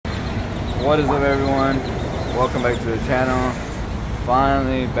What is up, everyone? Welcome back to the channel.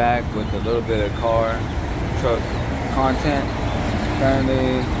 Finally back with a little bit of car truck content. Currently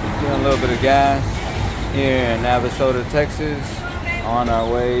getting a little bit of gas here in Navasota, Texas, on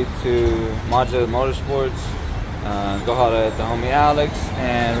our way to Modulate Motorsports. Go holler at the homie Alex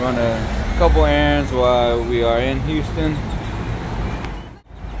and run a couple errands while we are in Houston.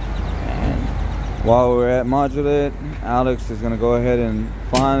 And while we're at Modulate, Alex is going to go ahead and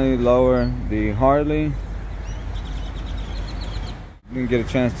finally lower the Harley. Didn't get a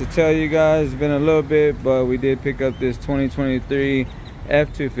chance to tell you guys, it's been a little bit, but we did pick up this 2023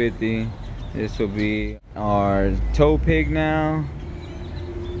 F250. This will be our tow pig now.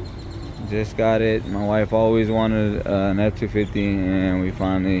 Just got it. My wife always wanted an F250, and we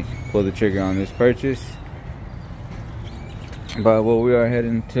finally pulled the trigger on this purchase. But what we are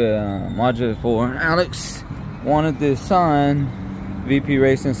heading to Modulate for, Alex wanted this sign, VP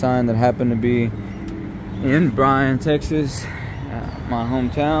Racing sign, that happened to be in Bryan, Texas, my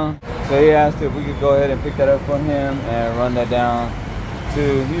hometown. So he asked if we could go ahead and pick that up for him and run that down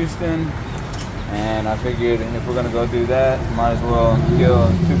to Houston. And I figured if we're gonna go do that, might as well kill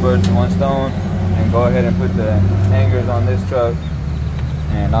two birds with one stone and go ahead and put the hangers on this truck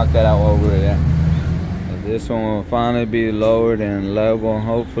and knock that out while we're there. So this one will finally be lowered and level,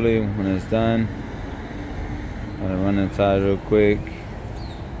 hopefully, when it's done. I'm gonna run inside real quick,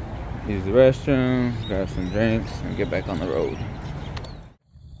 use the restroom, grab some drinks, and get back on the road.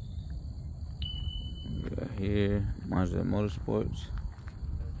 We are here, Modulate Motorsports.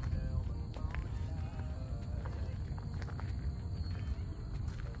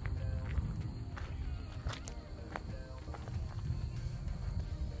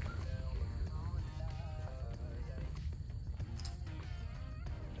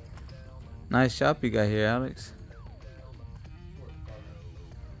 Nice shop you got here, Alex.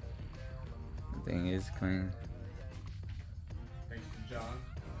 The thing is clean. Thanks to John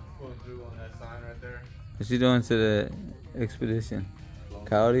pulling through on that sign right there. What's you doing to the expedition?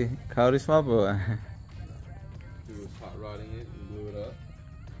 Coyote swap or what? He was hot rodding it and blew it up.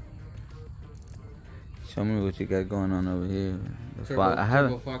 Show me what you got going on over here.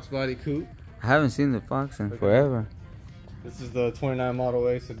 Turbo Fox body coupe. I haven't seen the Fox in forever. This is the 29 Model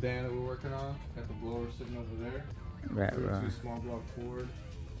A sedan that we're working on. Got the blower sitting over there. Right. Two small block Ford.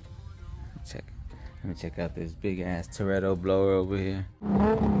 Let me check out this big ass Toretto blower over here.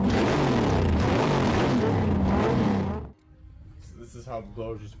 This is how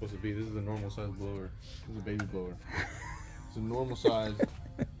blowers are supposed to be. This is a normal size blower. This is a baby blower. It's a normal size.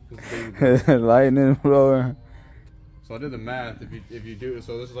 This is a baby blower. Lightning blower. So I did the math. If you do it,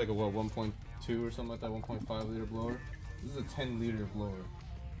 so this is like a what, 1.2 or something like that, 1.5 liter blower. This is a 10-liter blower.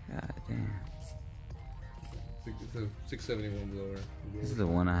 God damn. It's a 671 blower. This is the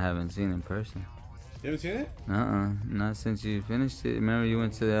one I haven't seen in person. You haven't seen it? Not since you finished it. Remember you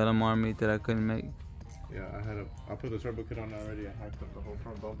went to the LMR meet that I couldn't make? Yeah, I put the turbo kit on already. I hyped up the whole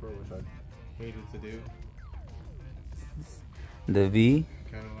front bumper, which I hated to do. The V?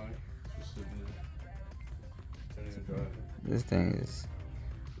 Kind of like, just sitting there. Don't even drive it. This thing is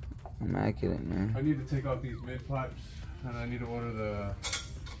immaculate, man. I need to take off these mid pipes, and I need to order the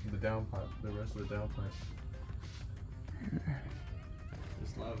down pipe, the rest of the down pipe.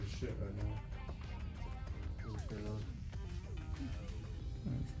 It's loud as shit right now.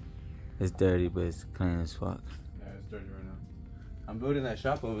 It's dirty, but it's clean as fuck. Yeah, it's dirty right now. I'm building that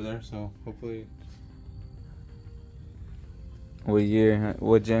shop over there, so hopefully. What year?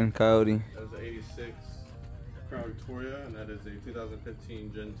 What gen Coyote? That is an 86 Crown Victoria, and that is a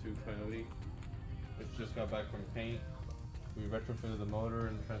 2015 Gen 2 Coyote. It just got back from paint. We retrofitted the motor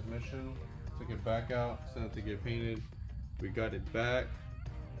and the transmission, took it back out, sent it to get painted. We got it back.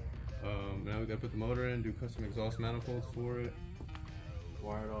 Now we gotta put the motor in, do custom exhaust manifolds for it,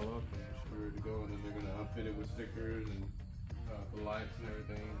 wire it all up, and it should be ready to go. And then they're gonna outfit it with stickers and the lights and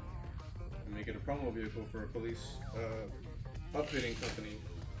everything, and make it a promo vehicle for a police upfitting company,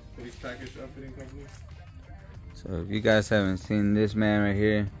 police package upfitting company. So if you guys haven't seen this man right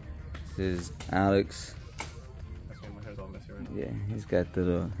here, this is Alex. That's why my hair's all messy right now. Yeah, he's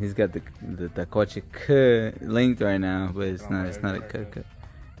got the coche cut linked right now, but it's not a cut.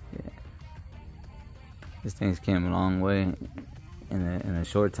 Yeah, this thing's came a long way in a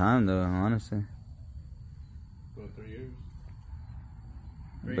short time though, honestly. Well, 3 years.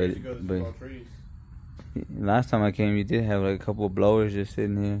 3 But years ago, this was all trees. Last time I came, you did have like a couple of blowers just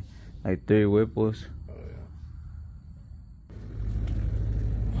sitting here, like 3 whipples. Oh yeah.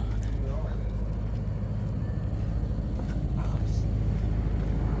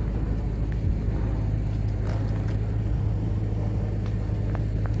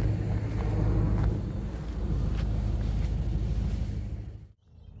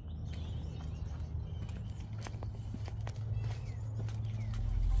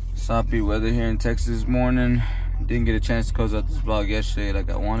 Soppy weather here in Texas this morning. Didn't get a chance to close out this vlog yesterday like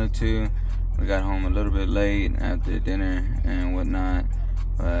I wanted to. We got home a little bit late after dinner and whatnot,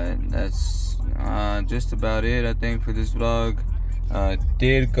 but that's just about it, I think, for this vlog.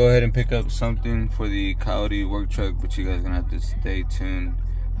 Did go ahead and pick up something for the Coyote work truck, but you guys are gonna have to stay tuned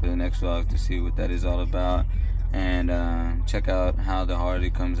for the next vlog to see what that is all about, and check out how the Harley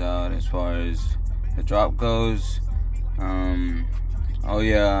comes out as far as the drop goes. Oh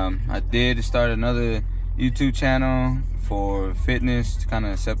yeah, I did start another YouTube channel for fitness to kind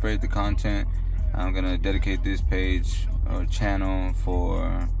of separate the content. I'm gonna dedicate this page or channel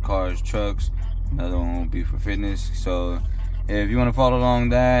for cars, trucks. Another one will be for fitness. So if you want to follow along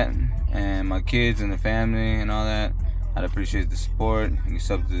that and my kids and the family and all that, I'd appreciate the support. You can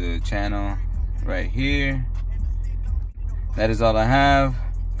sub to the channel right here. That is all I have.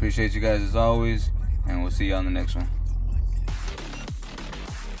 Appreciate you guys as always, and we'll see you on the next one.